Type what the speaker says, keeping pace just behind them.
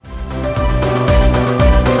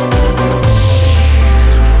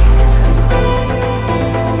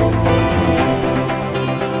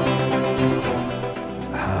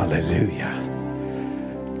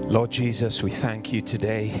Jesus, we thank you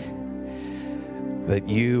today that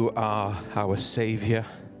you are our Savior,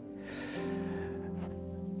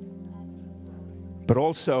 but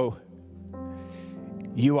also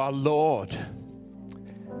you are Lord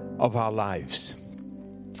of our lives.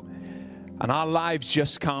 And our lives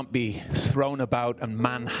just can't be thrown about and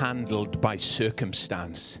manhandled by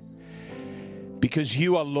circumstance, because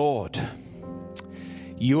you are Lord.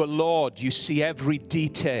 You are Lord. You see every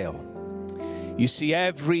detail. You see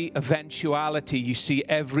every eventuality. You see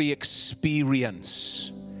every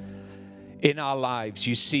experience in our lives.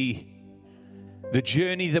 You see the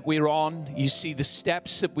journey that we're on. You see the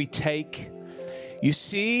steps that we take. You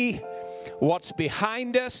see what's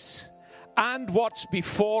behind us and what's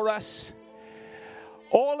before us.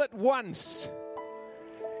 All at once.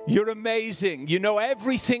 You're amazing. You know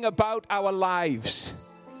everything about our lives.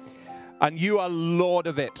 And you are Lord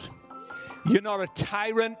of it. You're not a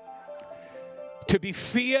tyrant to be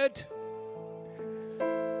feared.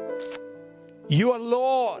 You are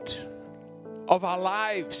Lord of our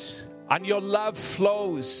lives. And your love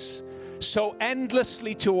flows so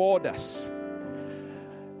endlessly toward us.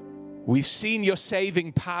 We've seen your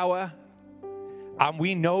saving power. And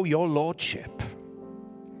we know your lordship.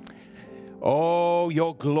 Oh,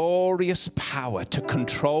 your glorious power to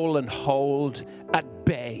control and hold at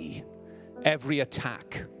bay every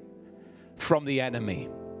attack from the enemy.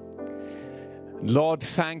 Lord,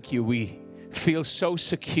 thank you. We feel so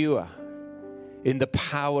secure in the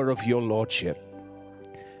power of your lordship,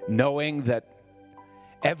 knowing that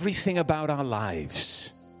everything about our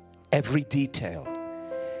lives, every detail,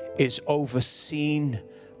 is overseen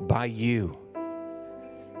by you.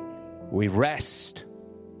 We rest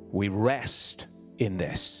in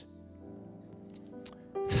this.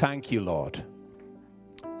 Thank you, Lord.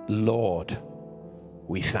 Lord,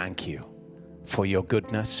 we thank you for your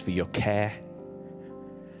goodness, for your care,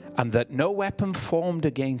 and that no weapon formed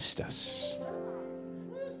against us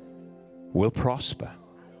will prosper.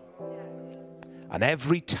 And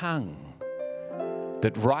every tongue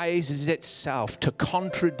that rises itself to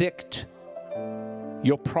contradict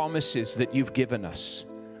your promises that you've given us,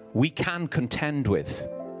 we can contend with.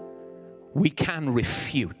 We can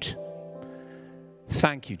refute.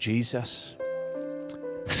 Thank you, Jesus.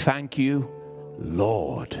 Thank you,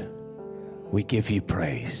 Lord. We give you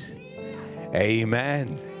praise.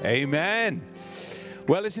 Amen. Amen.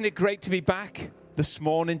 Well, isn't it great to be back this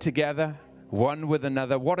morning together, one with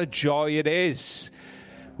another? What a joy it is.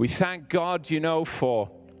 We thank God, for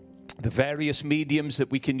the various mediums that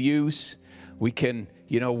we can use. We can,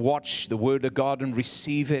 watch the Word of God and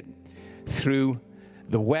receive it through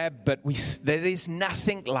the web, but there is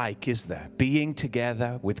nothing like, is there, being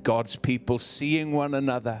together with God's people, seeing one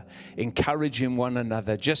another, encouraging one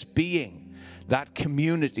another, just being that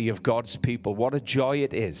community of God's people. What a joy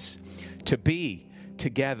it is to be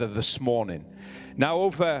together this morning. Now,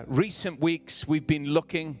 over recent weeks, we've been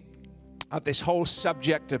looking at this whole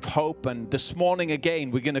subject of hope, and this morning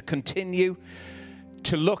again, we're going to continue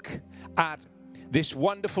to look at this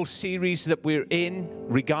wonderful series that we're in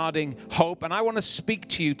regarding hope. And I want to speak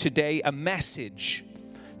to you today a message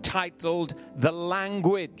titled The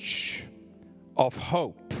Language of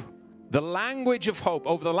Hope. The language of hope.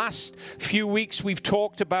 Over the last few weeks, we've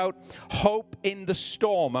talked about hope in the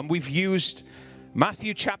storm. And we've used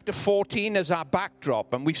Matthew chapter 14 as our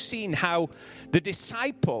backdrop. And we've seen how the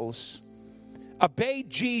disciples obeyed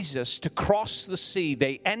Jesus to cross the sea.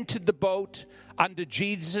 They entered the boat under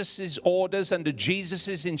Jesus' orders, under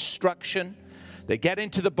Jesus' instruction. They get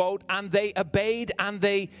into the boat and they obeyed and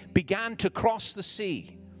they began to cross the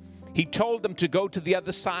sea. He told them to go to the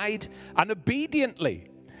other side, and obediently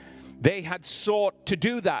they had sought to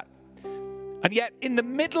do that. And yet in the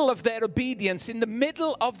middle of their obedience, in the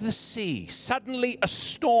middle of the sea, suddenly a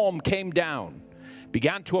storm came down,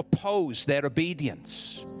 began to oppose their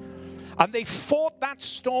obedience. And they fought that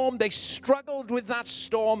storm. They struggled with that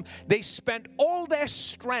storm. They spent all their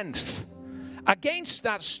strength against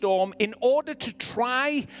that storm in order to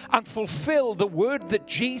try and fulfill the word that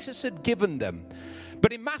Jesus had given them.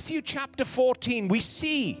 But in Matthew chapter 14, we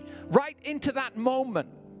see right into that moment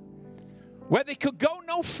where they could go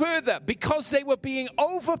no further because they were being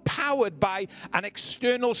overpowered by an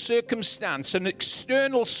external circumstance, an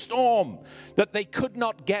external storm that they could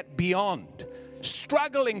not get beyond.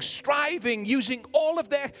 Struggling, striving, using all of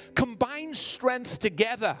their combined strength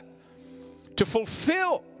together to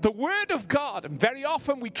fulfill the word of God. And very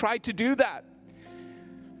often we try to do that.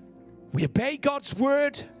 We obey God's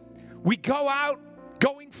word. We go out,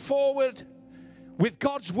 going forward with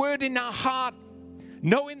God's word in our heart,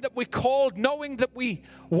 knowing that we're called, knowing that we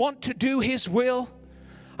want to do his will.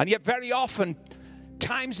 And yet very often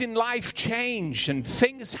times in life change and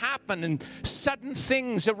things happen and sudden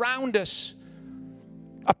things around us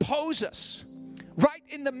oppose us, right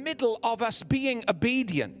in the middle of us being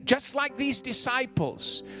obedient, just like these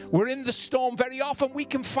disciples were in the storm. Very often we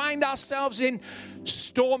can find ourselves in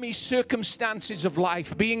stormy circumstances of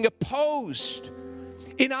life, being opposed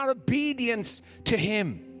in our obedience to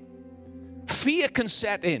Him. Fear can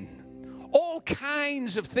set in. All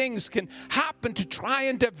kinds of things can happen to try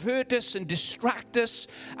and divert us and distract us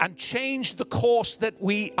and change the course that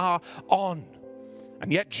we are on.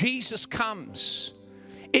 And yet Jesus comes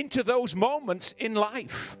into those moments in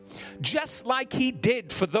life, just like He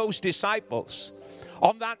did for those disciples.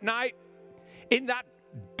 On that night, in that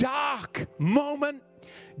dark moment,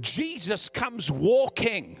 Jesus comes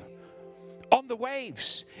walking on the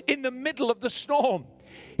waves in the middle of the storm.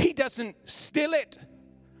 He doesn't still it.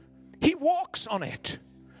 He walks on it.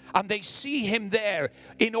 And they see Him there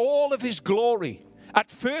in all of His glory. At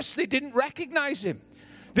first, they didn't recognize Him.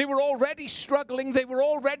 They were already struggling. They were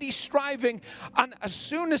already striving. And as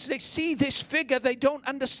soon as they see this figure, they don't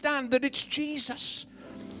understand that it's Jesus.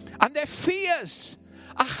 And their fears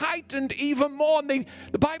are heightened even more. And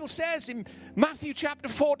the Bible says in Matthew chapter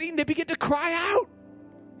 14, they begin to cry out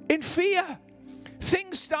in fear.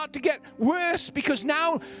 Things start to get worse because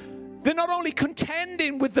now they're not only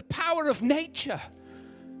contending with the power of nature,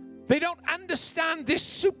 they don't understand this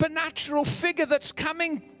supernatural figure that's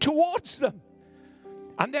coming towards them.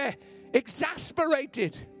 And they're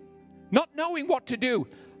exasperated, not knowing what to do.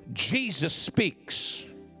 Jesus speaks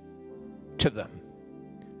to them.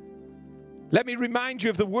 Let me remind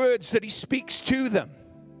you of the words that He speaks to them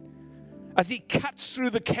as He cuts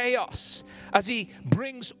through the chaos, as He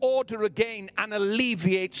brings order again and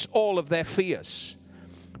alleviates all of their fears.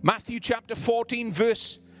 Matthew chapter 14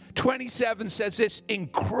 verse 27 says this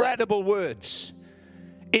incredible words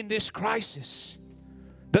in this crisis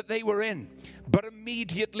that they were in. But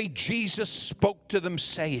immediately Jesus spoke to them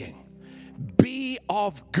saying, "Be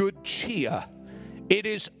of good cheer. It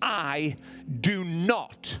is I. Do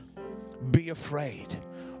not be afraid."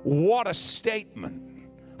 What a statement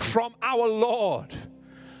from our Lord.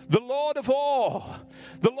 The Lord of all,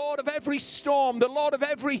 the Lord of every storm, the Lord of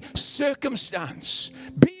every circumstance.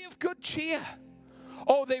 Be of good cheer.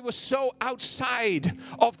 Oh, they were so outside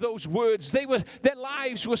of those words. Their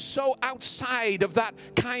lives were so outside of that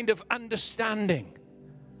kind of understanding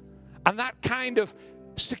and that kind of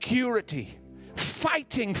security.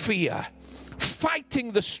 Fighting fear,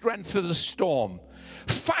 fighting the strength of the storm,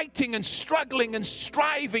 fighting and struggling and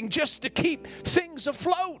striving just to keep things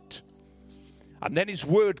afloat. And then His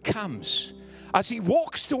word comes as He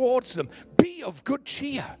walks towards them. Be of good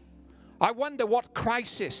cheer. I wonder what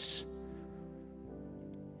crisis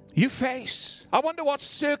you face. I wonder what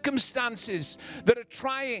circumstances that are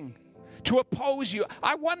trying to oppose you.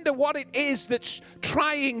 I wonder what it is that's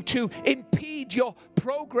trying to impede your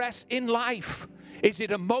progress in life. Is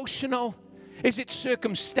it emotional? Is it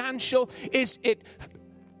circumstantial? Is it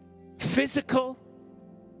physical?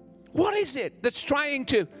 What is it that's trying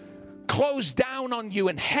to close down on you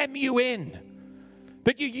and hem you in,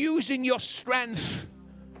 that you're using your strength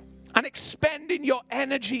and expending your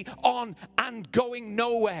energy on and going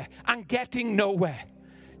nowhere and getting nowhere?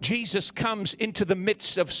 Jesus comes into the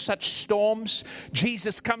midst of such storms.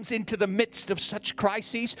 Jesus comes into the midst of such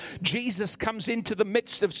crises. Jesus comes into the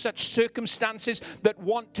midst of such circumstances that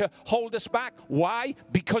want to hold us back. Why?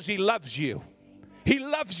 Because He loves you. He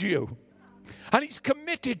loves you. And He's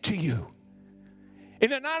committed to you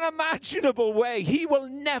in an unimaginable way. He will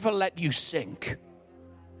never let you sink.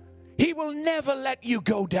 He will never let you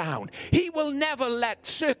go down. He will never let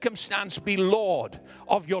circumstance be Lord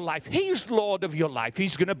of your life. He's Lord of your life.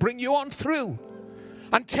 He's going to bring you on through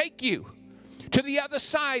and take you to the other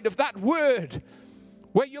side of that word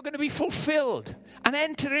where you're going to be fulfilled and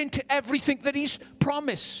enter into everything that He's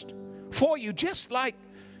promised for you. Just like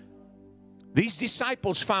these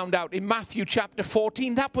disciples found out in Matthew chapter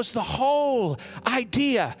 14, that was the whole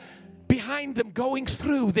idea behind them going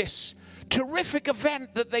through this terrific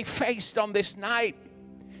event that they faced on this night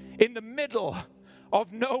in the middle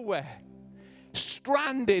of nowhere,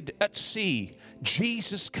 stranded at sea.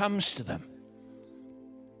 Jesus comes to them.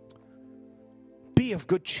 Be of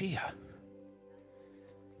good cheer.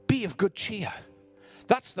 Be of good cheer.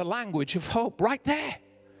 That's the language of hope right there.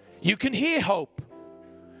 You can hear hope.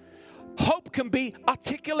 Hope can be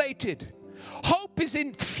articulated. Hope is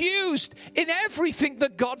infused in everything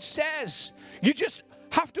that God says. You just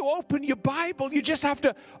have to open your Bible. You just have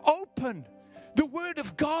to open the Word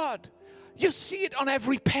of God. You see it on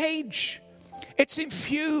every page. It's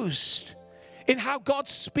infused in how God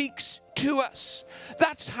speaks to us.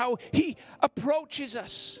 That's how he approaches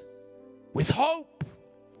us, with hope,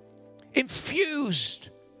 infused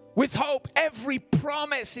with hope. Every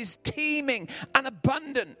promise is teeming and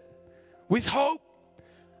abundant with hope.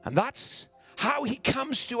 And that's how he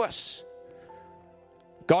comes to us.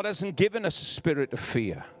 God hasn't given us a spirit of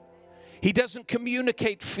fear. He doesn't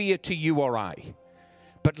communicate fear to you or I,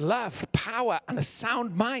 but love, power, and a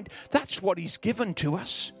sound mind. That's what he's given to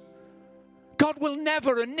us. God will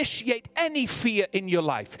never initiate any fear in your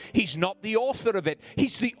life. He's not the author of it.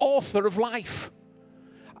 He's the author of life.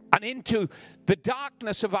 And into the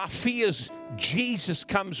darkness of our fears, Jesus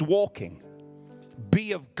comes walking.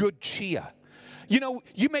 Be of good cheer. You know,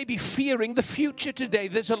 you may be fearing the future today.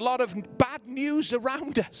 There's a lot of bad news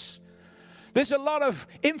around us. There's a lot of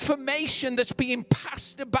information that's being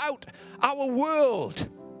passed about our world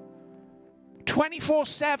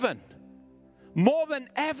 24/7, more than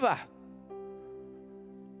ever.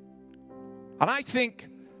 And I think,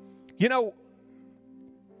 you know,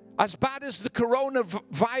 as bad as the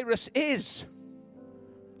coronavirus is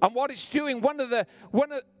and what it's doing, one of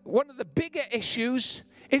the bigger issues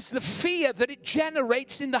is the fear that it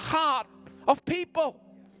generates in the heart of people.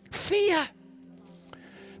 Fear.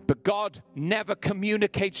 But God never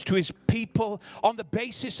communicates to his people on the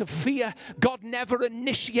basis of fear. God never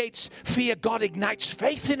initiates fear. God ignites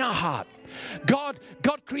faith in our heart. God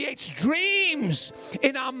creates dreams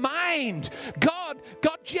in our mind. God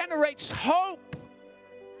generates hope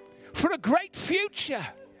for a great future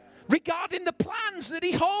regarding the plans that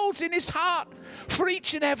he holds in his heart for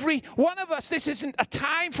each and every one of us. This isn't a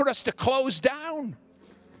time for us to close down.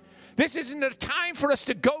 This isn't a time for us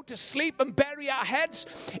to go to sleep and bury our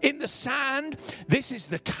heads in the sand. This is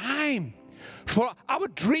the time for our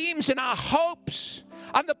dreams and our hopes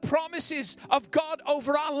and the promises of God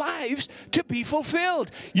over our lives to be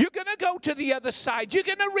fulfilled. You're going to go to the other side. You're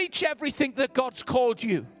going to reach everything that God's called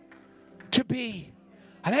you to be.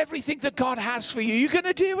 And everything that God has for you, you're going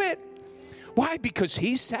to do it. Why? Because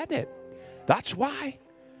he said it. That's why.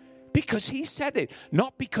 Because he said it.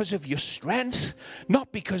 Not because of your strength,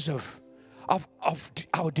 not because of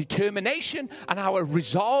our determination and our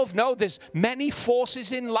resolve. No, there's many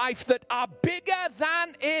forces in life that are bigger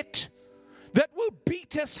than it, that will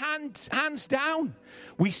beat us hands down.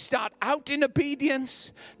 We start out in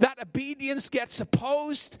obedience. That obedience gets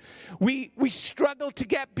opposed. We struggle to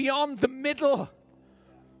get beyond the middle,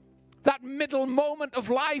 that middle moment of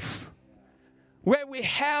life where we're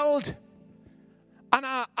held and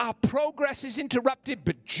our progress is interrupted,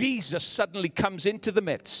 but Jesus suddenly comes into the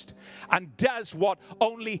midst and does what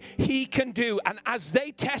only he can do. And as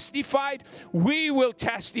they testified, we will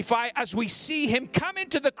testify as we see him come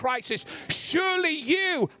into the crisis. Surely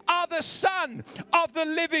you are the Son of the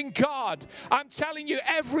living God. I'm telling you,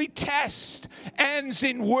 every test ends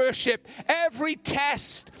in worship. Every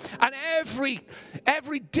test and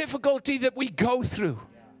every difficulty that we go through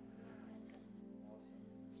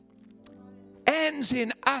ends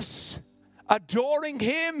in us adoring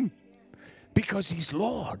him because he's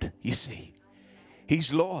Lord, you see.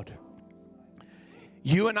 He's Lord.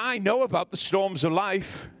 You and I know about the storms of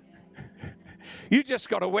life. You just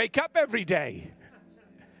got to wake up every day.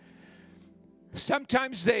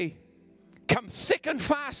 Sometimes they come thick and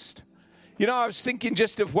fast. You know, I was thinking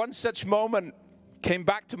just of one such moment came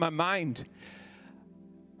back to my mind.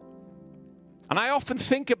 And I often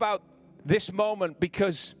think about this moment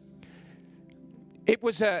because it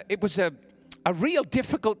was a real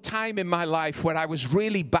difficult time in my life where I was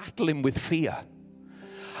really battling with fear.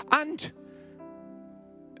 And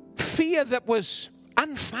fear that was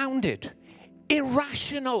unfounded,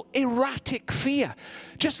 irrational, erratic fear.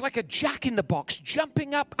 Just like a jack-in-the-box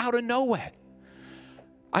jumping up out of nowhere.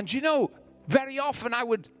 And you know, very often I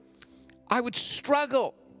would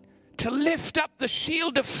struggle to lift up the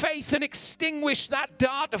shield of faith and extinguish that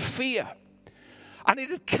dart of fear. And it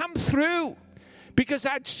had come through because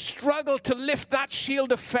I'd struggled to lift that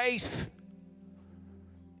shield of faith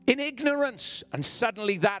in ignorance. And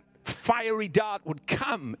suddenly that fiery dart would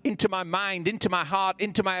come into my mind, into my heart,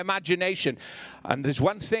 into my imagination. And there's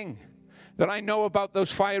one thing that I know about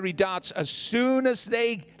those fiery darts. As soon as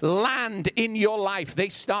they land in your life, they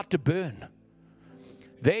start to burn.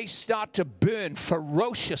 They start to burn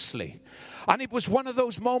ferociously. And it was one of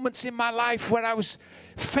those moments in my life where I was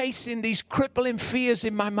facing these crippling fears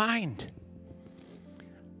in my mind.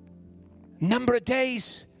 Number of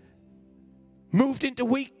days moved into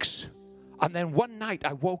weeks. And then one night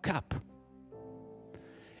I woke up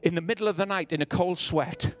in the middle of the night in a cold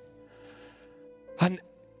sweat. And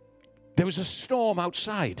there was a storm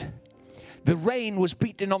outside. The rain was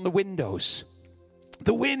beating on the windows.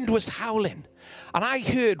 The wind was howling. And I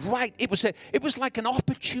heard, it was like an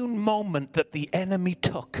opportune moment that the enemy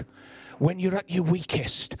took when you're at your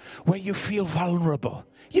weakest, where you feel vulnerable.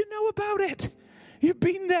 You know about it. You've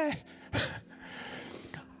been there.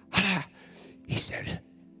 He said,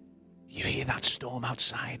 you hear that storm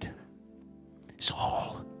outside?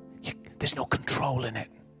 There's no control in it.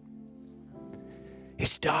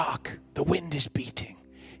 It's dark. The wind is beating.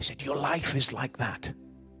 He said, your life is like that.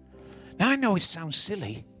 Now, I know it sounds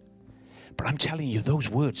silly, but I'm telling you, those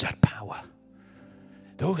words had power.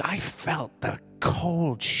 I felt the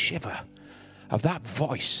cold shiver of that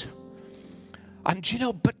voice. And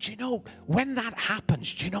when that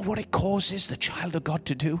happens, do you know what it causes the child of God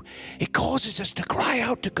to do? It causes us to cry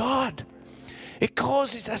out to God. It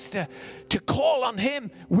causes us to call on him,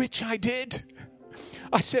 which I did.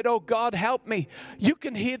 I said, oh God, help me. You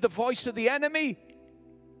can hear the voice of the enemy.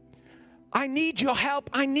 I need your help.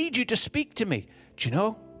 I need you to speak to me. Do you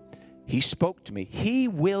know? He spoke to me. He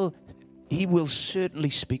will certainly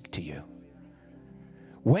speak to you.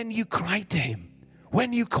 When you cry to him,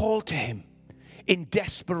 when you call to him in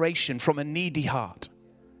desperation from a needy heart,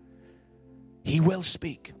 he will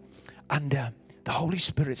speak. And the Holy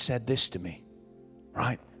Spirit said this to me,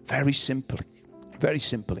 right? Very simply.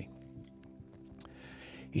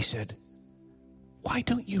 He said, why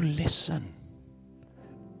don't you listen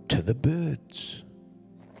to the birds?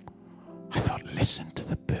 I thought, listen to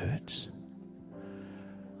the birds?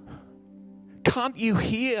 Can't you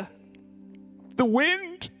hear the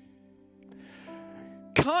wind?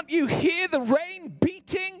 Can't you hear the rain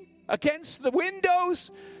beating against the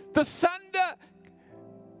windows? The thunder?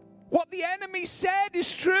 What the enemy said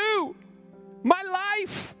is true. My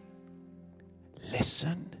life.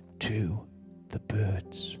 Listen to the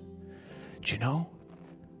birds. Do you know,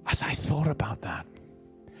 as I thought about that,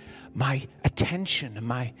 my attention and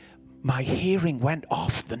my hearing went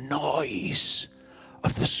off the noise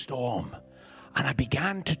of the storm, and I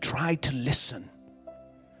began to try to listen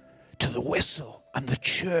to the whistle and the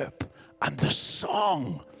chirp and the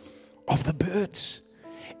song of the birds.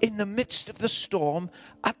 In the midst of the storm,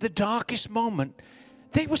 at the darkest moment,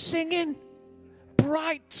 they were singing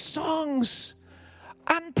bright songs,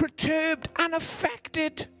 unperturbed,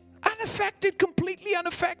 unaffected, completely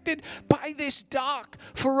unaffected by this dark,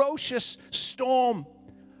 ferocious storm.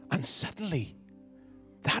 And suddenly,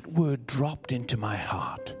 that word dropped into my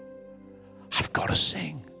heart. I've got to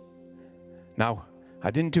sing. Now, I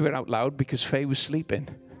didn't do it out loud because Faye was sleeping.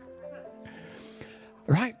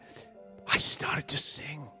 Right? I started to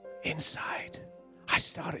sing inside. I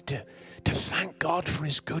started to thank God for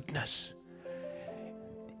his goodness.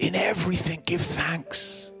 In everything, give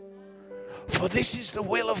thanks. For this is the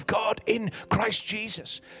will of God in Christ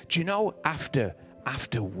Jesus. Do you know, after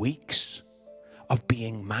weeks of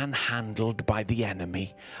being manhandled by the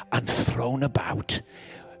enemy and thrown about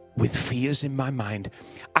with fears in my mind,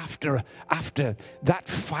 after that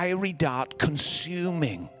fiery dart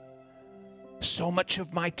consuming so much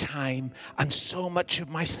of my time and so much of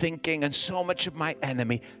my thinking and so much of my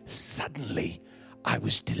enemy, suddenly I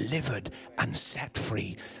was delivered and set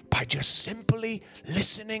free by just simply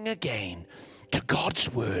listening again to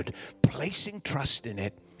God's word, placing trust in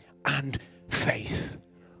it and faith.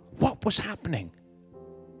 What was happening?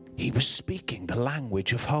 He was speaking the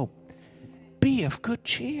language of hope. Be of good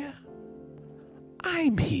cheer.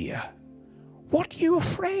 I'm here. What are you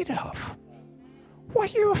afraid of?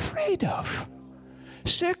 What are you afraid of?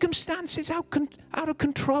 Circumstances out of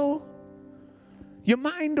control? Your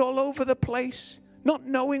mind all over the place? Not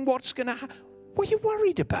knowing what's going to happen? What are you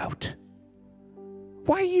worried about?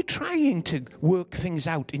 Why are you trying to work things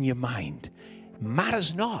out in your mind?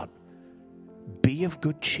 Matters not. Be of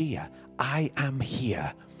good cheer. I am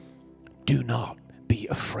here. Do not be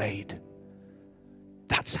afraid.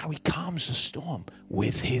 That's how he calms the storm,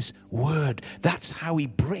 with his word. That's how he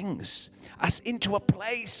brings us into a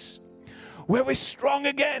place where we're strong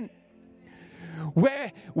again.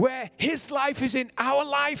 Where his life is in our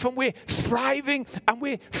life and we're thriving and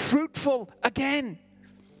we're fruitful again.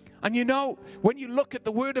 And you know, when you look at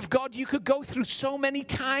the word of God, you could go through so many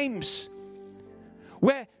times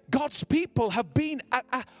where God's people have been at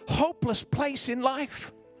a hopeless place in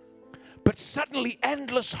life. But suddenly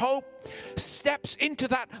endless hope steps into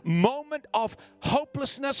that moment of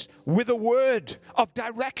hopelessness with a word of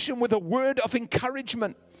direction, with a word of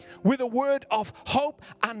encouragement, with a word of hope,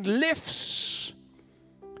 and lifts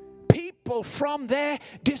people from their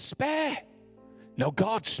despair. No,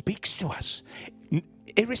 God speaks to us.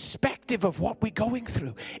 Irrespective of what we're going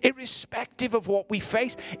through, irrespective of what we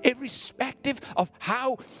face, irrespective of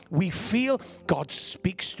how we feel, God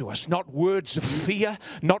speaks to us. Not words of fear,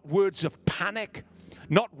 not words of panic,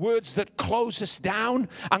 Not words that close us down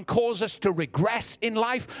and cause us to regress in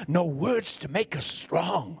life. No, words to make us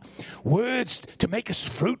strong. Words to make us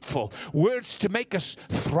fruitful. Words to make us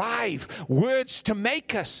thrive. Words to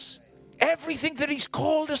make us everything that he's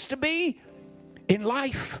called us to be in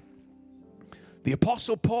life. The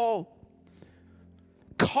Apostle Paul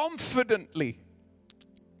confidently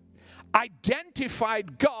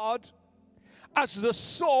identified God as the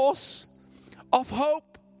source of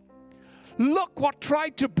hope. Look what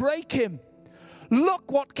tried to break him.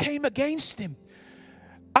 Look what came against him.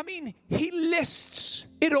 I mean, he lists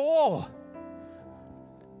it all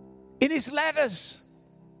in his letters.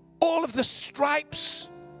 All of the stripes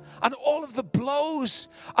and all of the blows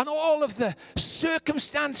and all of the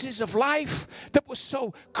circumstances of life that were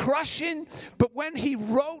so crushing. But when he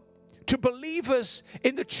wrote to believers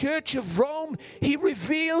in the church of Rome, he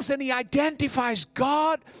reveals and he identifies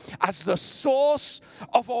God as the source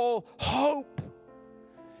of all hope.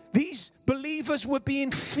 These believers were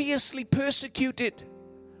being fiercely persecuted.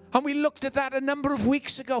 And we looked at that a number of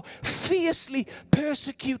weeks ago. Fiercely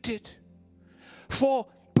persecuted for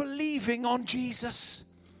believing on Jesus,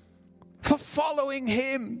 for following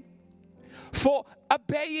him, for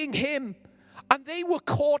obeying him. And they were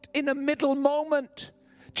caught in a middle moment,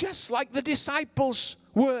 just like the disciples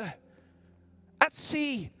were at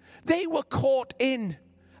sea. They were caught in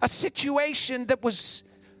a situation that was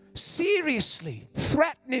seriously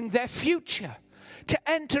threatening their future, to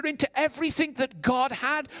enter into everything that God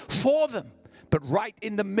had for them. But right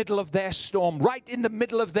in the middle of their storm, right in the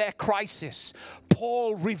middle of their crisis,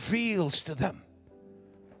 Paul reveals to them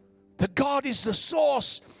that God is the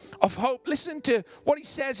source of hope. Listen to what he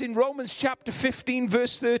says in Romans chapter 15,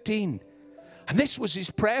 verse 13. And this was his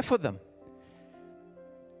prayer for them.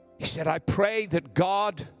 He said, I pray that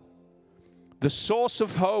God, the source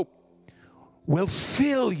of hope, will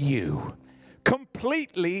fill you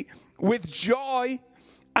completely with joy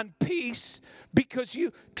and peace because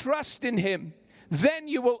you trust in him. Then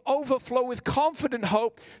you will overflow with confident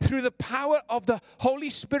hope through the power of the Holy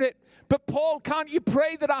Spirit. But Paul, can't you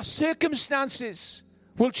pray that our circumstances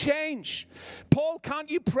will change? Paul, can't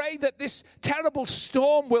you pray that this terrible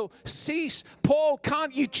storm will cease? Paul,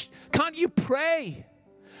 can't you pray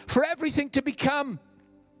for everything to become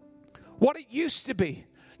what it used to be?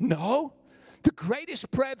 No. The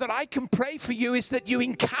greatest prayer that I can pray for you is that you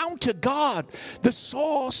encounter God, the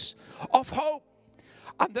source of hope,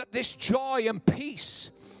 and that this joy and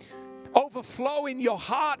peace overflow in your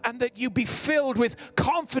heart, and that you be filled with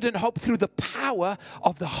confident hope through the power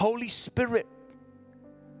of the Holy Spirit.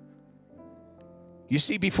 You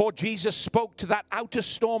see, before Jesus spoke to that outer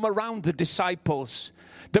storm around the disciples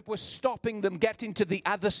that was stopping them getting to the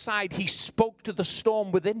other side, he spoke to the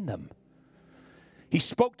storm within them. He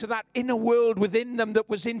spoke to that inner world within them that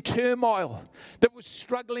was in turmoil, that was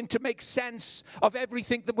struggling to make sense of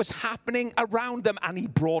everything that was happening around them. And he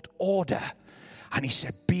brought order. And he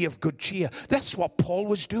said, be of good cheer. That's what Paul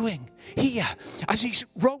was doing here as he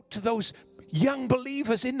wrote to those young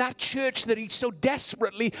believers in that church that he so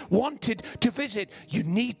desperately wanted to visit. You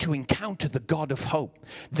need to encounter the God of hope.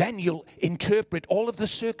 Then you'll interpret all of the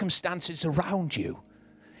circumstances around you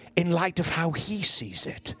in light of how he sees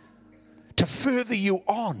it, to further you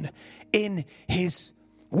on in his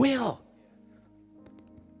will.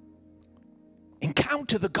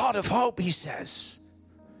 Encounter the God of hope, he says.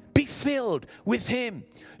 Be filled with him.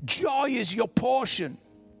 Joy is your portion.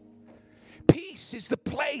 Peace is the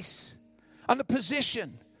place and the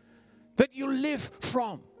position that you live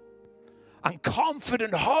from. And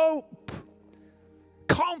confident hope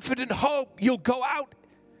you'll go out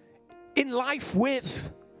in life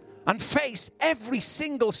with and face every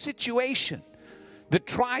single situation that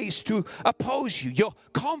tries to oppose you. Your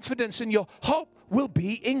confidence and your hope will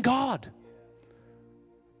be in God.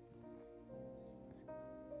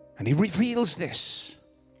 And he reveals this.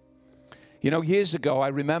 You know, years ago, I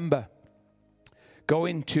remember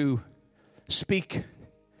going to speak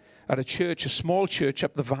at a church, a small church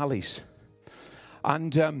up the valleys.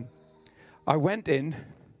 And I went in,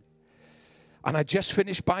 and I just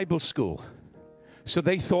finished Bible school. So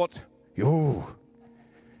they thought, oh,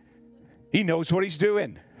 he knows what he's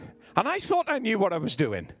doing. And I thought I knew what I was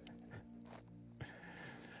doing.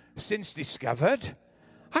 Since discovered,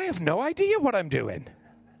 I have no idea what I'm doing.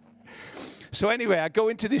 So anyway, I go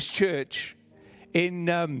into this church in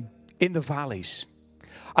the valleys.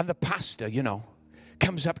 And the pastor, you know,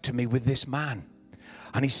 comes up to me with this man.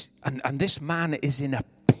 And this man is in a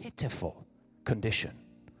pitiful condition.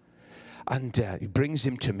 And he brings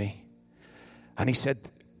him to me. And he said,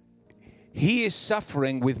 he is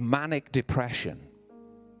suffering with manic depression.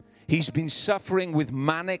 He's been suffering with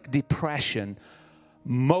manic depression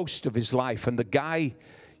most of his life. And the guy,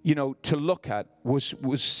 you know, to look at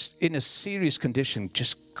was in a serious condition,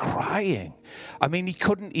 just crying. I mean, he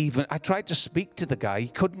couldn't even, I tried to speak to the guy. He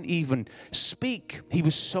couldn't even speak. He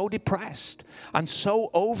was so depressed and so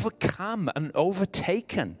overcome and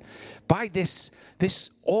overtaken by this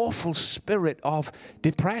awful spirit of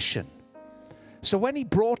depression. So when he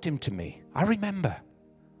brought him to me, I remember,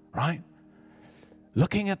 right,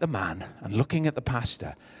 looking at the man and looking at the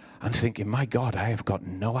pastor and thinking, my God, I have got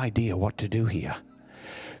no idea what to do here.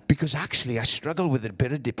 Because actually I struggle with a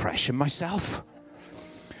bit of depression myself.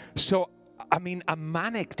 So, I mean, a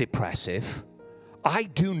manic depressive, I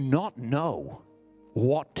do not know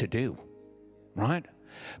what to do, right?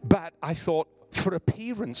 But I thought, for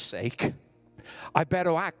appearance sake, I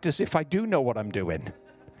better act as if I do know what I'm doing.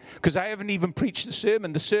 Because I haven't even preached the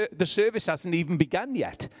sermon. The service hasn't even begun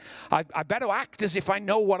yet. I better act as if I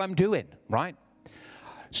know what I'm doing, right?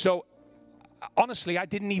 So, honestly, I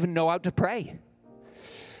didn't even know how to pray.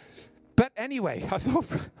 But anyway, I thought,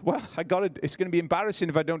 well, it's going to be embarrassing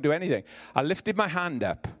if I don't do anything. I lifted my hand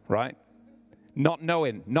up, right? Not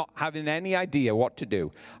knowing, not having any idea what to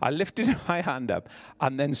do. I lifted my hand up,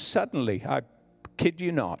 and then suddenly, I kid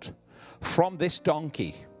you not, from this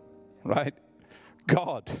donkey, right,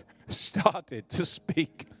 God started to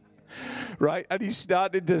speak, right? And he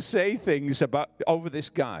started to say things over this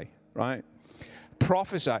guy, right?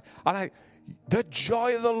 Prophesy. And the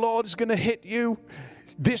joy of the Lord is going to hit you.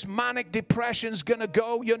 This manic depression's going to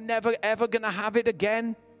go. You're never, ever going to have it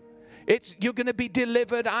again. You're going to be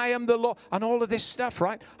delivered. I am the Lord. And all of this stuff,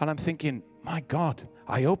 right? And I'm thinking, my God,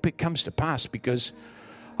 I hope it comes to pass, because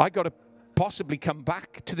I got to possibly come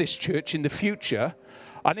back to this church in the future.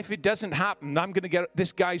 And if it doesn't happen, I'm going to get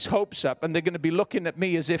this guy's hopes up, and they're going to be looking at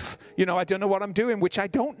me as if, you know, I don't know what I'm doing, which I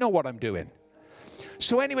don't know what I'm doing.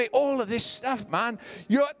 So anyway, all of this stuff, man,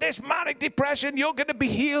 you're this manic depression, you're going to be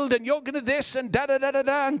healed, and you're going to this, and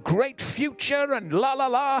da-da-da-da-da, and great future, and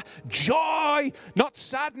la-la-la, joy, not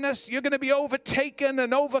sadness. You're going to be overtaken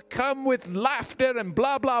and overcome with laughter and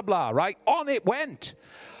blah, blah, blah, right? On it went.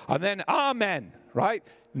 And then, amen, right?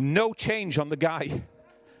 No change on the guy,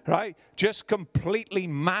 right? Just completely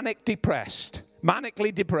manically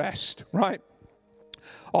depressed, right?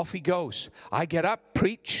 Off he goes. I get up,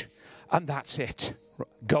 preach, and that's it.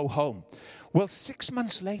 Go home. Well, 6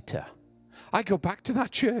 months later, I go back to that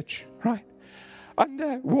church, right?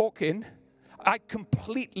 And walk in. I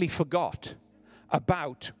completely forgot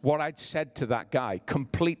about what I'd said to that guy.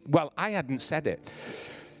 Well, I hadn't said it.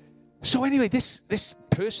 So anyway, this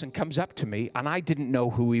person comes up to me, and I didn't know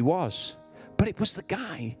who he was. But it was the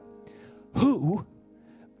guy who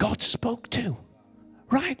God spoke to,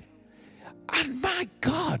 right? And my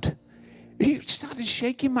God, he started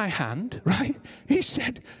shaking my hand, right? He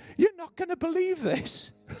said, you're not going to believe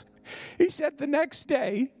this. He said the next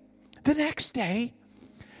day,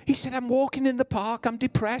 he said, I'm walking in the park, I'm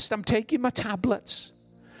depressed, I'm taking my tablets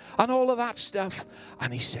and all of that stuff.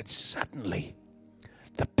 And he said, suddenly,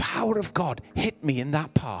 the power of God hit me in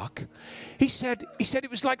that park. He said it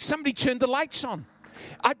was like somebody turned the lights on.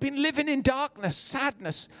 I'd been living in darkness,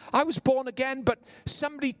 sadness. I was born again, but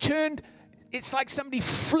it's like somebody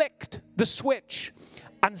flicked the switch,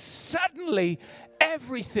 and suddenly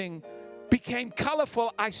everything became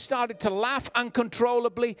colorful. I started to laugh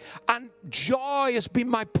uncontrollably, and joy has been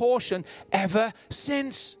my portion ever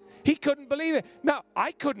since. He couldn't believe it. Now,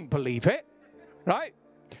 I couldn't believe it, right?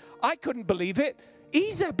 I couldn't believe it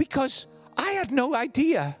either, because I had no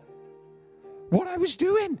idea what I was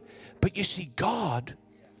doing. But you see, God,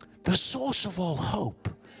 the source of all hope,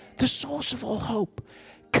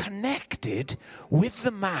 connected with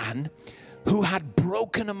the man who had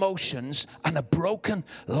broken emotions and a broken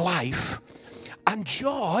life, and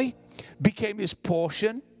joy became his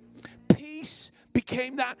portion. Peace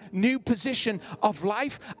became that new position of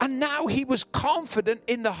life, and now he was confident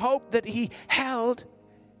in the hope that he held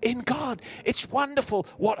in God. It's wonderful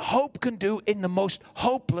what hope can do in the most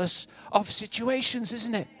hopeless of situations,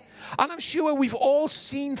 isn't it? And I'm sure we've all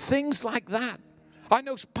seen things like that. I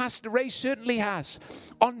know Pastor Ray certainly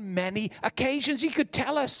has. On many occasions, he could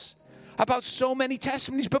tell us about so many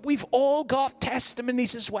testimonies, but we've all got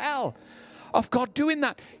testimonies as well of God doing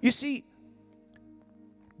that. You see,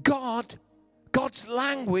 God's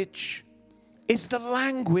language is the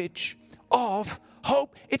language of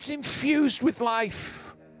hope. It's infused with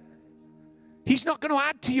life. He's not going to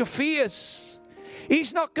add to your fears.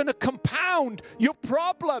 He's not going to compound your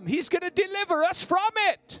problem. He's going to deliver us from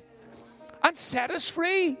it and set us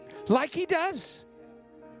free like he does.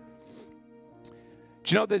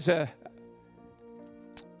 Do you know there's an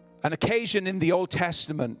occasion in the Old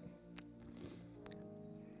Testament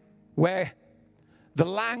where The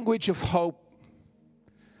language of hope,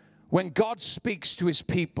 when God speaks to his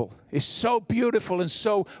people, is so beautiful and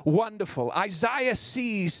so wonderful. Isaiah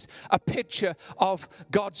sees a picture of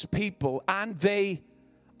God's people, and they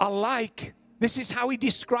are like, this is how he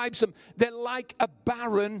describes them, they're like a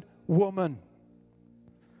barren woman.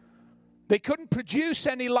 They couldn't produce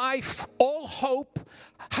any life. All hope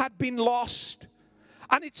had been lost.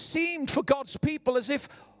 And it seemed for God's people as if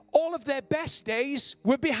all of their best days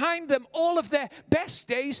were behind them. All of their best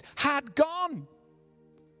days had gone.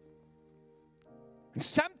 And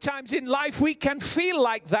sometimes in life we can feel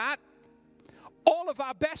like that. All of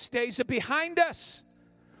our best days are behind us.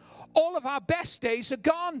 All of our best days are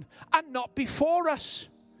gone and not before us.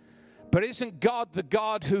 But isn't God the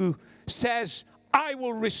God who says, I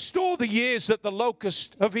will restore the years that the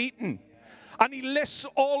locusts have eaten? And he lists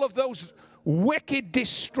all of those wicked,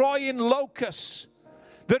 destroying locusts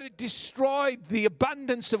that had destroyed the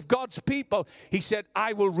abundance of God's people. He said,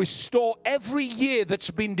 I will restore every year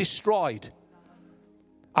that's been destroyed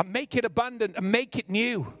and make it abundant and make it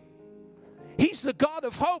new. He's the God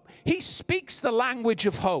of hope. He speaks the language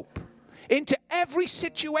of hope into every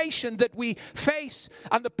situation that we face.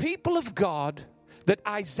 And the people of God that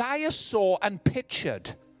Isaiah saw and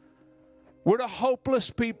pictured were a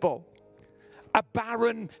hopeless people, a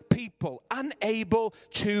barren people, unable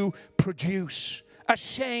to produce,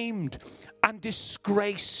 ashamed and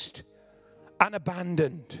disgraced and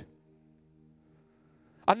abandoned.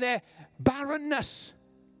 And their barrenness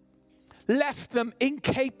left them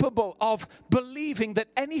incapable of believing that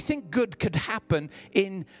anything good could happen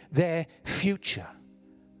in their future.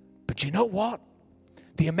 But you know what?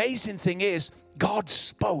 The amazing thing is, God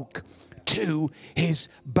spoke to his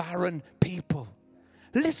barren people.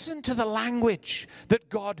 Listen to the language that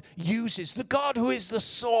God uses, the God who is the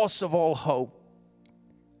source of all hope.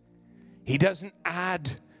 He doesn't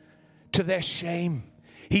add to their shame.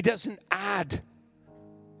 He doesn't add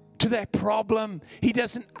to their problem. He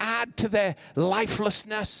doesn't add to their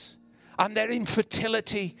lifelessness and their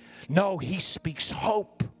infertility. No, he speaks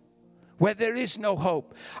hope where there is no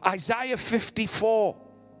hope. Isaiah 54.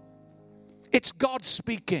 It's God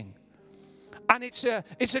speaking. And it's a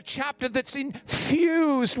chapter that's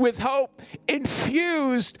infused with hope,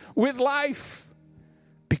 infused with life.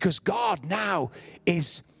 Because God now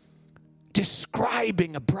is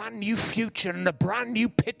describing a brand new future and a brand new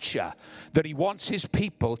picture that he wants his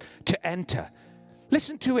people to enter.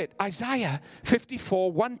 Listen to it. Isaiah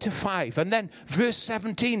 54, 1-5, and then verse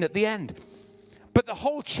 17 at the end. But the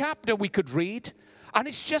whole chapter we could read, and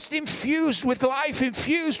it's just infused with life,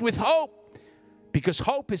 infused with hope. Because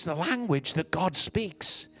hope is the language that God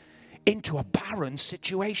speaks into a barren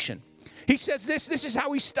situation. He says this is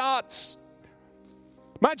how he starts.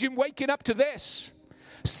 Imagine waking up to this.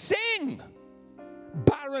 Sing,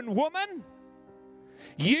 barren woman,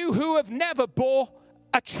 you who have never bore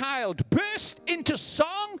a child. Burst into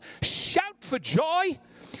song, shout for joy,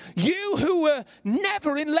 you who were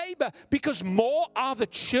never in labor, because more are the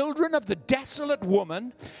children of the desolate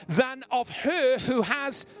woman than of her who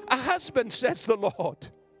has a husband, says the Lord.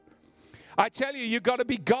 I tell you, you've got to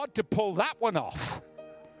be God to pull that one off.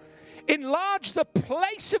 Enlarge the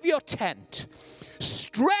place of your tent.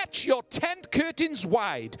 Stretch your tent curtains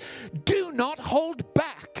wide. Do not hold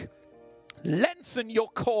back. Lengthen your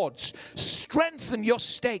cords. Strengthen your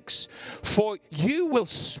stakes. For you will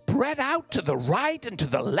spread out to the right and to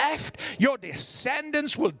the left. Your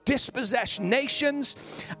descendants will dispossess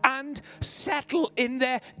nations and settle in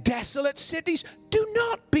their desolate cities. Do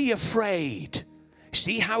not be afraid.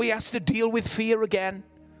 See how he has to deal with fear again?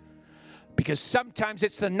 Because sometimes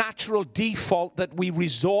it's the natural default that we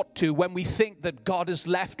resort to when we think that God has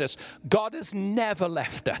left us. God has never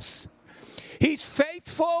left us. He's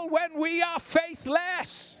faithful when we are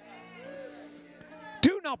faithless.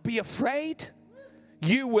 Do not be afraid.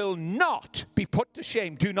 You will not be put to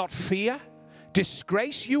shame. Do not fear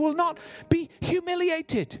disgrace. You will not be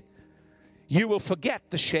humiliated. You will forget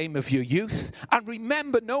the shame of your youth and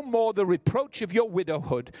remember no more the reproach of your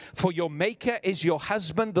widowhood. For your Maker is your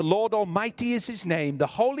husband. The Lord Almighty is his name. The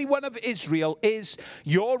Holy One of Israel is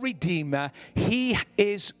your Redeemer. He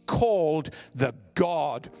is called the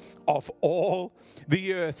God of all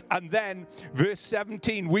the earth. And then verse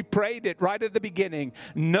 17, we prayed it right at the beginning.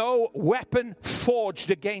 No weapon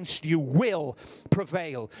forged against you will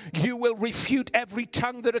prevail. You will refute every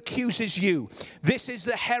tongue that accuses you. This is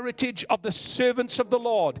the heritage of the servants of the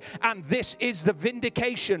Lord, and this is the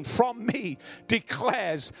vindication from me,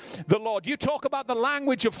 declares the Lord. You talk about the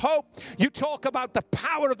language of hope. You talk about the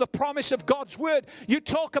power of the promise of God's word. You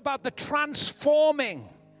talk about the transforming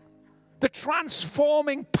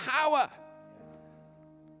power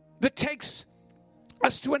that takes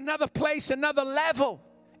us to another place, another level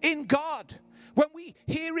in God. When we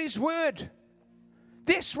hear his word,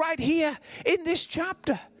 this right here in this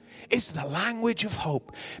chapter is the language of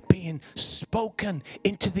hope being spoken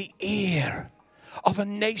into the ear of a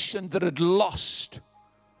nation that had lost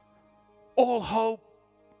all hope,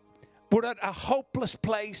 were at a hopeless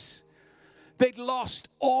place. They'd lost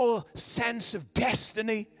all sense of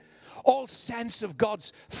destiny, all sense of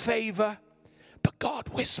God's favor. But God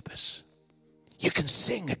whispers, you can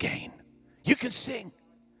sing again. You can sing.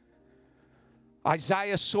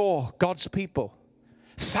 Isaiah saw God's people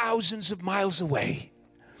thousands of miles away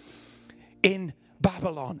in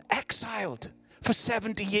Babylon, exiled for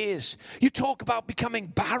 70 years. You talk about becoming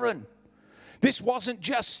barren. This wasn't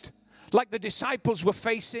just like the disciples were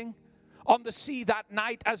facing on the sea that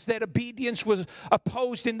night as their obedience was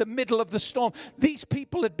opposed in the middle of the storm. These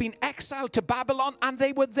people had been exiled to Babylon and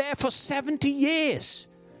they were there for 70 years.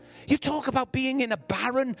 You talk about being in a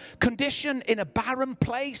barren condition, in a barren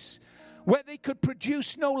place where they could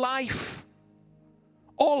produce no life.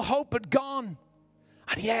 All hope had gone.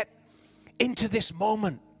 And yet, into this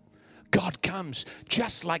moment, God comes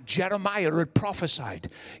just like Jeremiah had prophesied.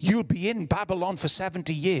 You'll be in Babylon for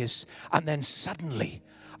 70 years and then suddenly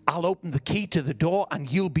I'll open the key to the door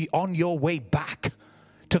and you'll be on your way back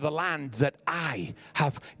to the land that I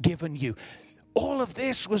have given you. All of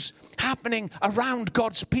this was happening around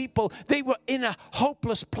God's people. They were in a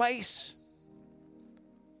hopeless place.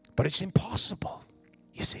 But it's impossible,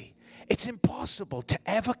 you see. It's impossible to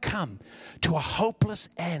ever come to a hopeless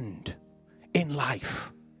end in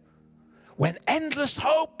life when endless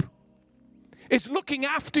hope is looking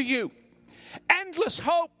after you. Endless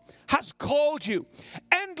hope has called you.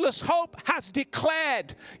 Endless hope has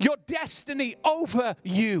declared your destiny over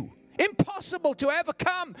you. Impossible to ever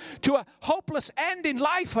come to a hopeless end in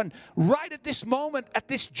life. And right at this moment, at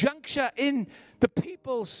this juncture in the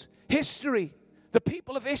people's history, the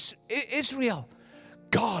people of Israel,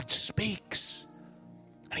 God speaks.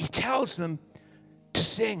 And he tells them to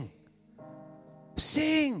sing.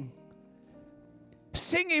 Sing.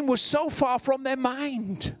 Singing was so far from their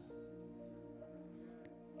mind.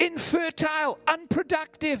 Infertile,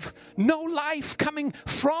 unproductive, no life coming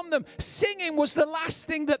from them. Singing was the last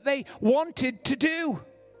thing that they wanted to do.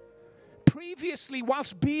 Previously,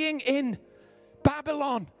 whilst being in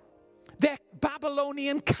Babylon, their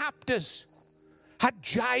Babylonian captors had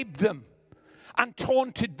jibed them and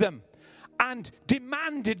taunted them and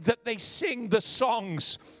demanded that they sing the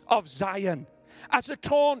songs of Zion. As a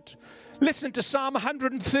taunt, listen to Psalm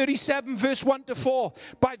 137, verse 1 to 4.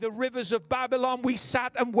 By the rivers of Babylon we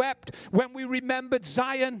sat and wept when we remembered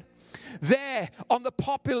Zion. There on the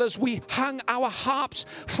populars we hung our harps,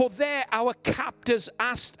 for there our captors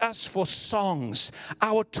asked us for songs.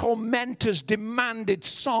 Our tormentors demanded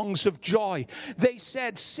songs of joy. They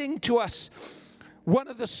said, sing to us one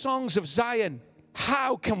of the songs of Zion.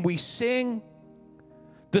 How can we sing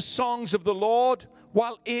the songs of the Lord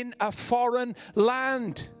while in a foreign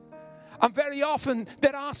land? And very often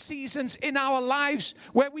there are seasons in our lives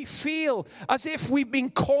where we feel as if we've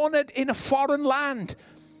been cornered in a foreign land.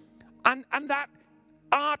 And that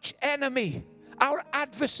arch enemy, our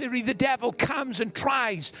adversary, the devil, comes and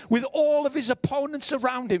tries with all of his opponents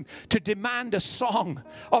around him to demand a song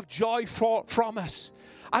of joy from us.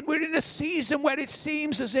 And we're in a season where it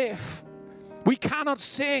seems as if we cannot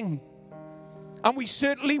sing. And we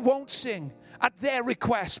certainly won't sing at their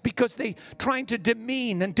request because they're trying to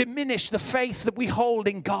demean and diminish the faith that we hold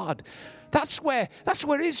in God. That's where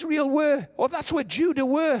Israel were, or that's where Judah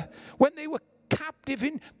were when they were captive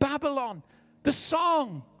in Babylon. The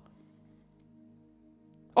song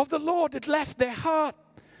of the Lord had left their heart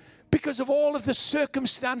because of all of the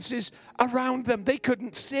circumstances around them. They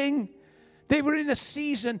couldn't sing. They were in a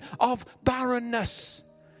season of barrenness.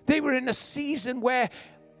 They were in a season where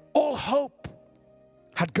all hope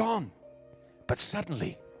had gone. But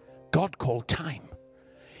suddenly, God called time.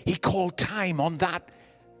 He called time on that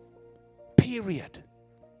period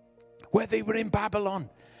where they were in Babylon.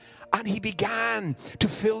 And he began to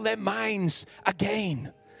fill their minds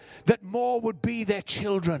again that more would be their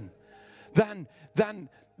children than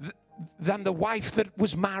the wife that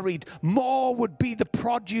was married. More would be the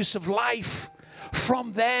produce of life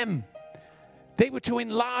from them. They were to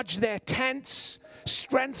enlarge their tents,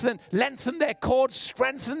 lengthen their cords,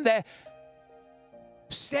 strengthen their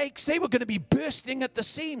stakes. They were going to be bursting at the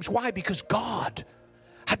seams. Why? Because God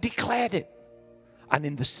had declared it. And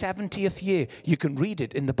in the 70th year, you can read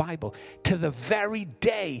it in the Bible, to the very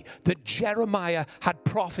day that Jeremiah had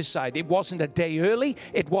prophesied. It wasn't a day early.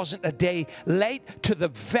 It wasn't a day late. To the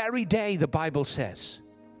very day, the Bible says.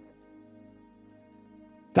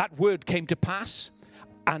 That word came to pass.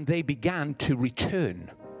 And they began to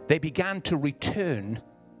return. They began to return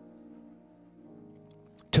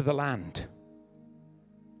to the land.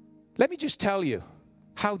 Let me just tell you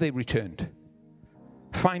how they returned.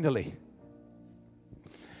 Finally,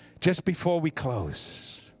 just before we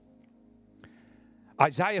close,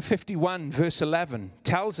 Isaiah 51 verse 11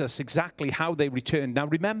 tells us exactly how they returned. Now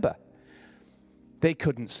remember, they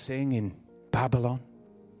couldn't sing in Babylon.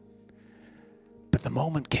 But the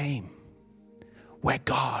moment came where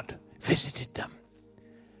God visited them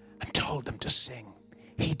and told them to sing.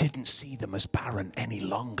 He didn't see them as barren any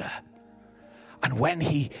longer. And when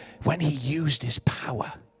he used his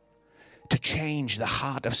power to change the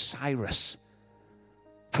heart of Cyrus,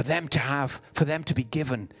 for them to be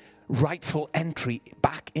given rightful entry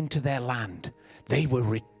back into their land, they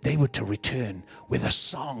were to return with a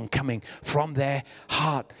song coming from their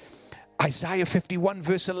heart. Isaiah 51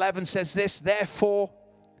 verse 11 says this, therefore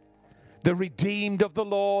the redeemed of the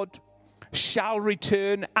Lord shall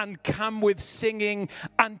return and come with singing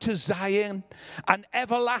unto Zion, and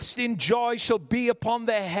everlasting joy shall be upon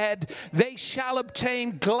their head. They shall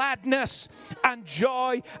obtain gladness and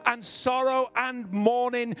joy, and sorrow and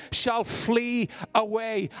mourning shall flee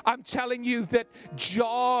away. I'm telling you that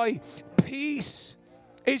joy, peace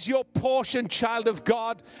is your portion, child of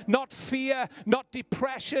God. Not fear, not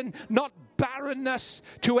depression, not barrenness.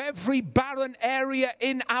 To every barren area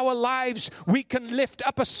in our lives, we can lift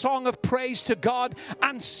up a song of praise to God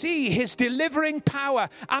and see his delivering power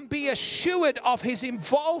and be assured of his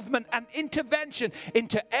involvement and intervention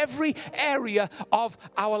into every area of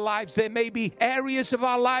our lives. There may be areas of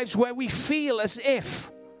our lives where we feel as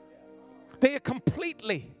if they are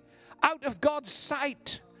completely out of God's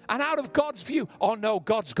sight and out of God's view. Oh no,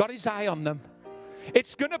 God's got his eye on them.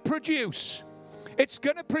 It's going to produce. It's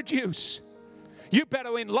going to produce. You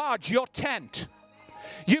better enlarge your tent.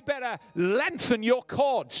 You better lengthen your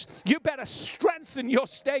cords. You better strengthen your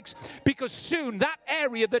stakes, because soon that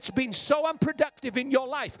area that's been so unproductive in your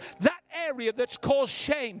life, that area that's caused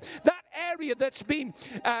shame, that area that's been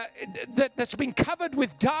covered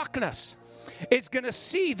with darkness, is going to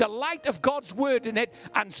see the light of God's word in it,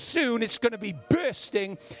 and soon it's going to be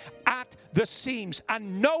bursting at the seams,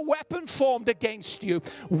 and no weapon formed against you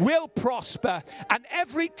will prosper, and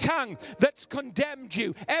every tongue that's condemned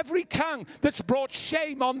you, every tongue that's brought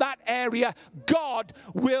shame on that area, God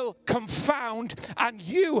will confound, and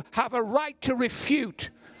you have a right to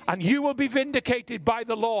refute, and you will be vindicated by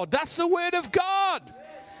the Lord. That's the word of God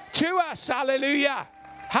to us. Hallelujah.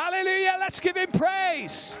 Hallelujah. Let's give him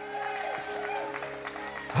praise.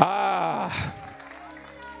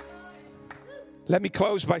 Let me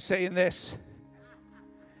close by saying this.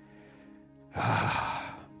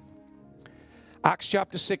 Acts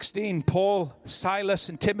chapter 16, Paul, Silas,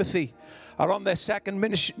 and Timothy are on their second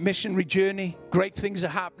missionary journey. Great things are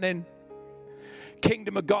happening.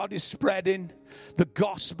 Kingdom of God is spreading. The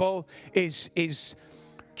gospel is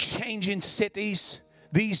changing cities.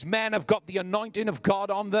 These men have got the anointing of God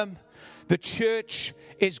on them. The church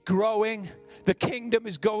is growing. The kingdom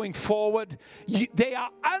is going forward. They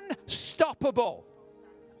are unstoppable.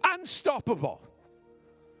 Unstoppable.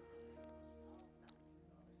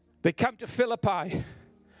 They come to Philippi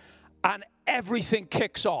and everything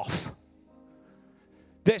kicks off.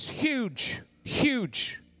 There's huge,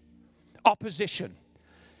 huge opposition.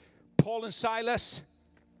 Paul and Silas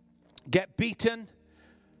get beaten,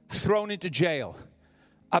 thrown into jail.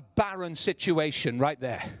 A barren situation right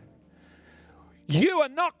there. You are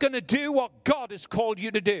not going to do what God has called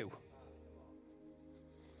you to do.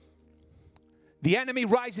 The enemy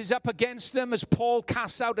rises up against them as Paul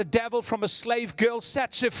casts out a devil from a slave girl,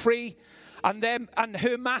 sets her free, and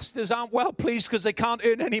her masters aren't well pleased because they can't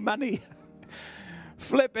earn any money.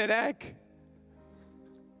 Flipping heck.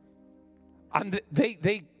 And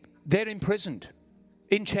they're imprisoned,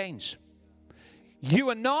 in chains. You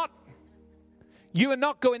are not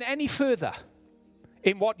going any further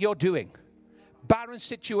in what you're doing. Barren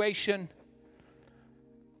situation,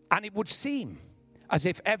 and it would seem as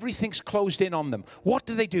if everything's closed in on them. What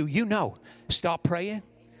do? You know, start praying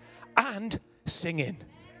and singing.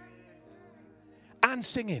 And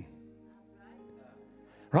singing.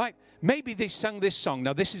 Right? Maybe they sung this song.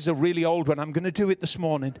 Now, this is a really old one. I'm going to do it this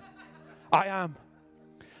morning. I am.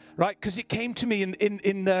 Right? Because it came to me in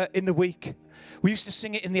the week. We used to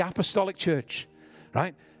sing it in the apostolic church.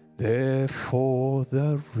 Right? Therefore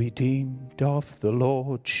the redeemed of the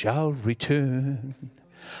Lord shall return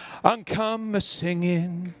and come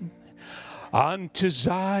a-singing unto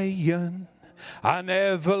Zion, and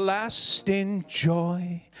everlasting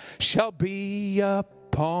joy shall be upon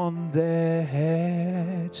upon their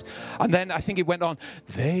heads. And then I think it went on,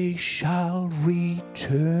 they shall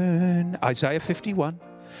return, Isaiah 51,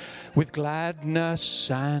 with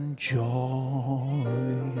gladness and joy.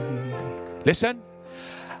 Listen.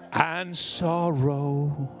 And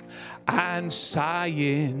sorrow and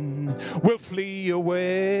sighing will flee away.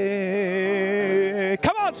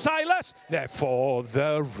 Come on, Silas. Therefore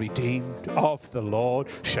the redeemed of the Lord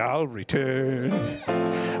shall return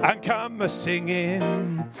and come a-singing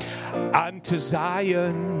unto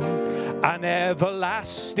Zion, and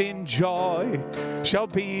everlasting joy shall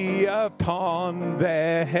be upon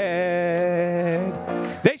their head.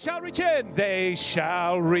 They shall return. They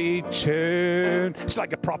shall return. It's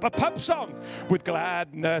like a proper pub song. With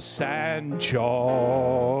gladness and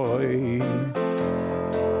joy.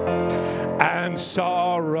 And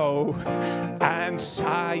sorrow and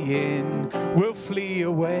sighing will flee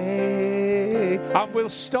away. And we'll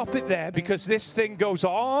stop it there because this thing goes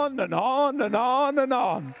on and on and on and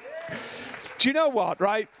on. Do you know what,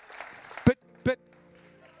 right? But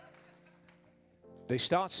they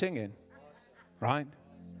start singing, right?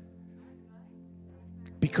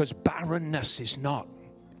 Because barrenness is not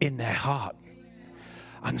in their heart.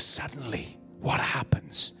 And suddenly, what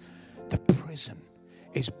happens? The prison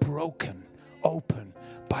is broken open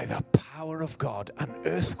by the power of God. An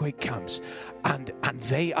earthquake comes and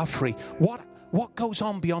they are free. What goes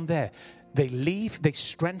on beyond there? They leave, they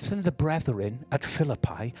strengthen the brethren at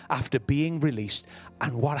Philippi after being released.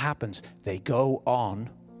 And what happens? They go on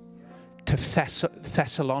to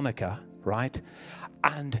Thessalonica, right?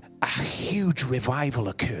 And a huge revival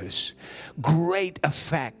occurs. Great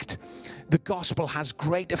effect. The gospel has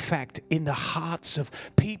great effect in the hearts of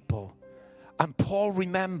people. And Paul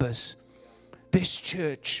remembers this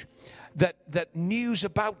church, that news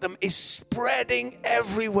about them is spreading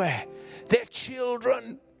everywhere. Their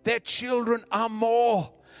children are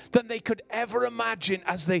more than they could ever imagine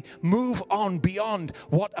as they move on beyond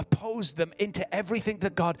what opposed them into everything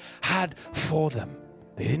that God had for them.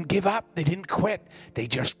 They didn't give up. They didn't quit. They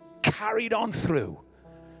just carried on through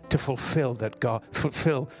to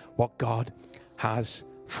fulfill what God has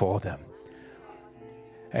for them.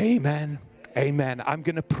 Amen. Amen. I'm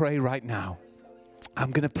going to pray right now.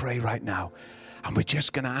 And we're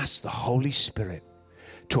just going to ask the Holy Spirit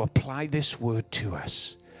to apply this word to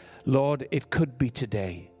us. Lord, it could be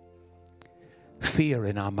today fear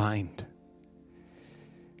in our mind.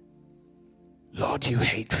 Lord, you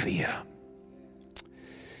hate fear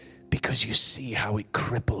because you see how it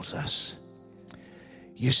cripples us.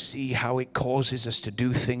 You see how it causes us to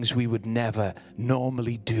do things we would never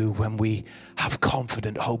normally do when we have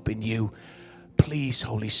confident hope in you. Please,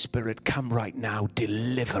 Holy Spirit, come right now.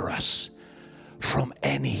 Deliver us from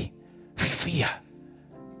any fear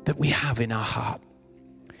that we have in our heart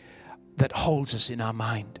that holds us in our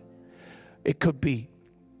mind. It could be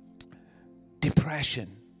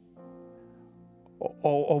depression,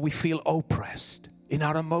 or we feel oppressed in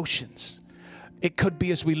our emotions. It could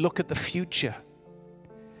be as we look at the future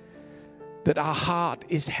that our heart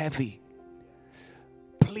is heavy.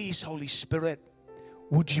 Please, Holy Spirit,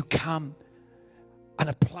 would you come and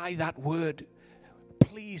apply that word?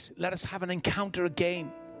 Please let us have an encounter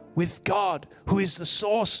again with God, who is the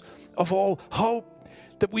source of all hope,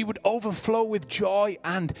 that we would overflow with joy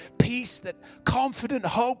and peace, that confident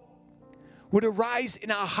hope would arise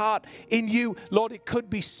in our heart in you. Lord, it could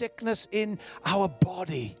be sickness in our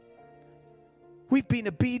body. We've been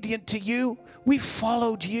obedient to you. We've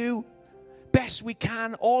followed you best we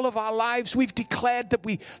can all of our lives. We've declared that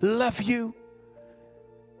we love you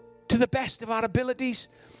to the best of our abilities.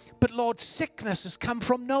 But Lord, sickness has come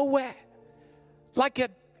from nowhere, like a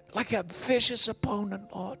vicious opponent,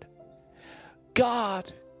 Lord.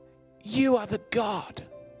 God, you are the God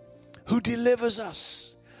who delivers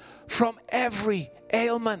us from every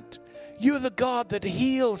ailment. You're the God that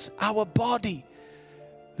heals our body.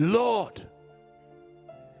 Lord,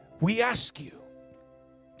 we ask you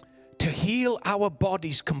to heal our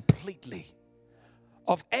bodies completely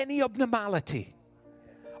of any abnormality,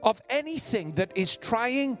 of anything that is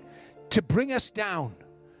trying to bring us down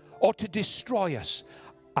or to destroy us.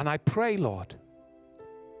 And I pray, Lord,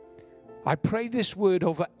 I pray this word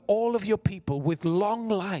over all of your people with long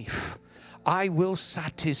life. I will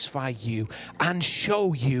satisfy you and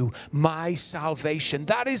show you my salvation.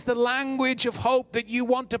 That is the language of hope that you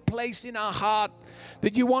want to place in our heart,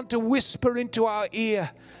 that you want to whisper into our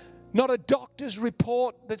ear. Not a doctor's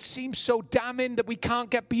report that seems so damning that we can't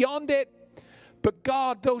get beyond it. But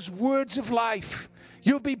God, those words of life,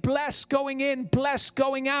 you'll be blessed going in, blessed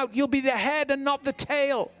going out. You'll be the head and not the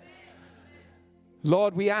tail.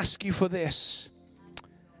 Lord, we ask you for this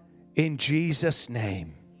In Jesus'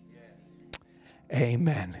 name.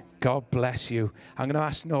 Amen. God bless you. I'm going to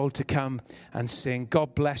ask Noel to come and sing.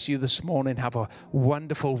 God bless you this morning. Have a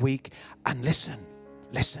wonderful week. And listen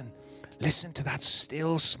to that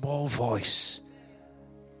still small voice.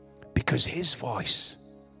 Because his voice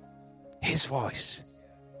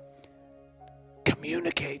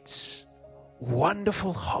communicates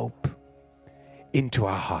wonderful hope into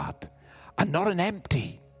our heart. And not an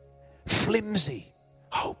empty, flimsy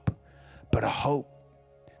hope, but a hope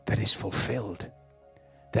that is fulfilled,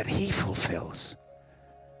 that he fulfills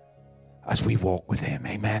as we walk with him.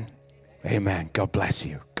 Amen. Amen. God bless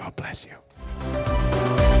you. God bless you.